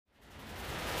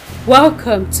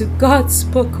Welcome to God's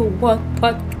Spoken Word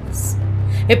Podcast,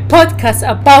 a podcast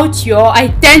about your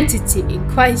identity in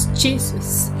Christ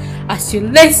Jesus. As you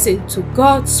listen to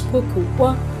God's spoken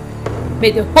word,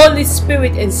 may the Holy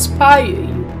Spirit inspire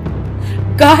you,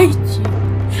 guide you,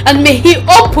 and may He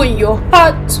open your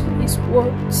heart to His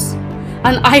words.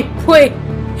 And I pray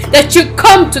that you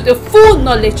come to the full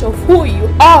knowledge of who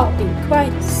you are in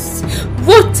Christ,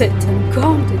 rooted and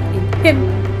grounded in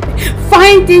Him,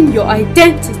 finding your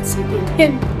identity in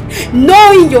Him,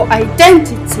 knowing your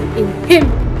identity in Him.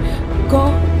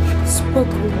 God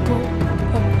Spoken Word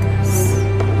Podcast.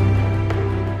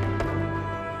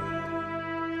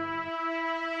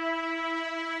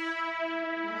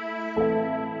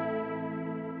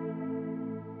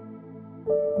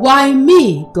 Why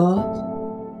me, God?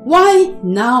 Why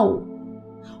now?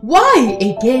 Why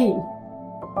again?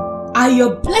 Are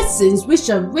your blessings which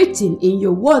are written in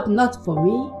your word not for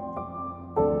me?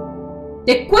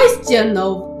 The question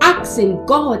of asking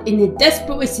God in a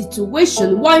desperate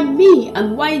situation, why me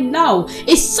and why now,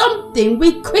 is something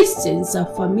we Christians are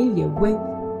familiar with.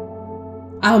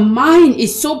 Our mind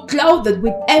is so clouded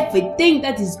with everything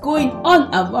that is going on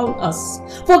around us,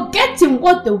 forgetting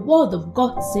what the Word of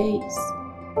God says.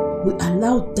 We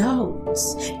allow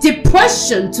doubts,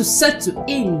 depression to settle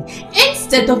in,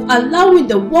 instead of allowing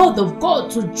the Word of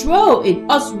God to dwell in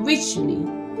us richly.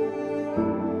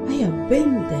 I have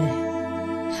been there.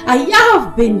 I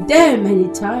have been there many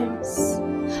times.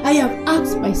 I have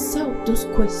asked myself those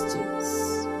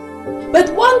questions.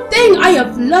 But one thing I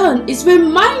have learned is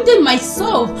reminding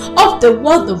myself of the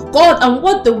Word of God and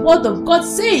what the Word of God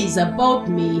says about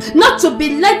me. Not to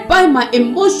be led by my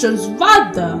emotions,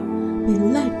 rather be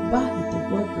led by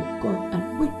the Word of God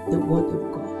and with the Word of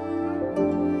God.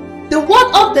 The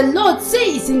Word of the Lord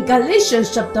says in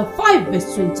Galatians chapter 5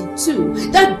 verse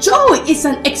 22 that joy is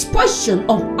an expression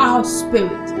of our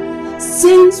spirit.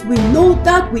 Since we know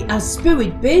that we are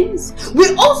spirit beings,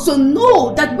 we also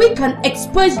know that we can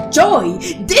express joy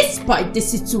despite the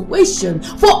situation,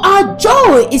 for our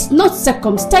joy is not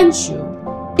circumstantial.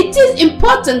 It is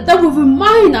important that we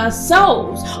remind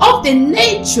ourselves of the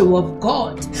nature of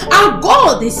God. Our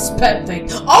God is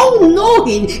perfect,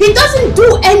 all-knowing. He doesn't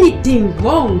do anything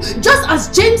wrong. Just as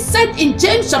James said in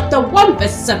James chapter 1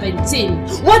 verse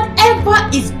 17, whatever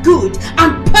is good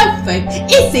and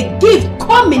perfect is a gift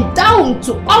coming down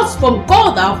to us from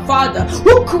God our Father,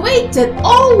 who created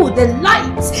all the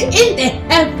lights in the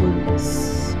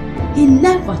heavens. He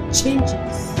never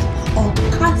changes or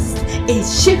casts a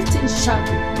shifting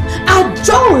shadow. Our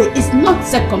joy is not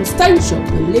circumstantial,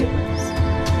 believers.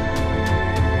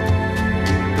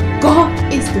 God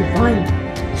is the vine,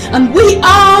 and we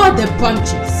are the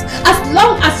branches. As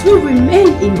long as we remain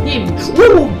in Him, we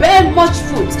will bear much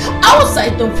fruit.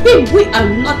 Outside of Him, we are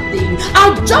nothing.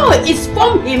 Our joy is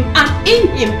from Him and in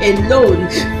Him alone.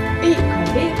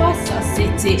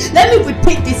 Let me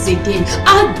repeat this again.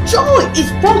 Our joy is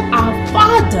from our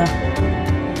Father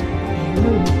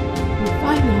alone. We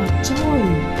find our joy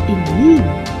in Him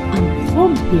and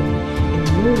from Him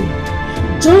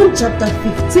alone. John chapter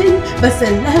 15 verse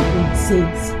 11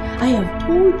 says, I have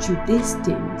told you these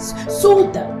things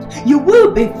so that you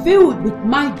will be filled with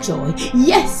my joy.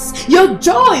 Yes, your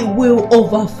joy will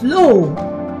overflow.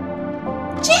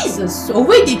 Jesus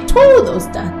already told us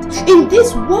that in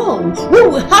this world we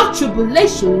will have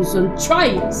tribulations and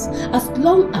trials. As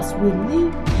long as we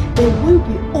live, there will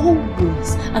be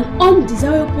always an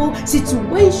undesirable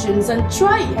situations and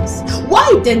trials.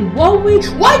 Why then worry?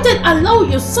 Why then allow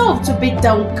yourself to be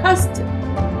downcasted?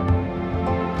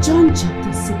 John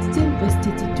chapter 16 verse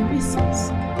 33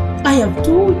 says, I have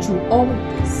told you all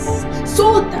this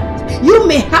so that you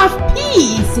may have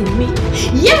peace in me.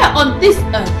 Yeah, on this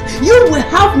earth you will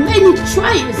have many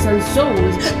trials and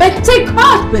sorrows, but take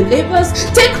heart, believers,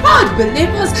 take heart,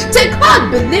 believers, take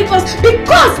heart, believers,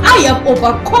 because I have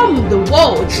overcome the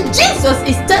world. Jesus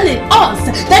is telling us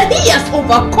that He has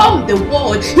overcome the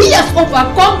world. He has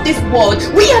overcome this world.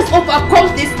 We has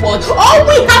overcome this world. All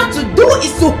we have to do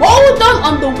is to hold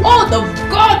on the Word of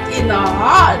God in our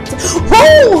heart.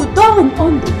 Hold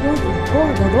on the Word of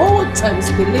God at all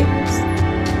times, believers.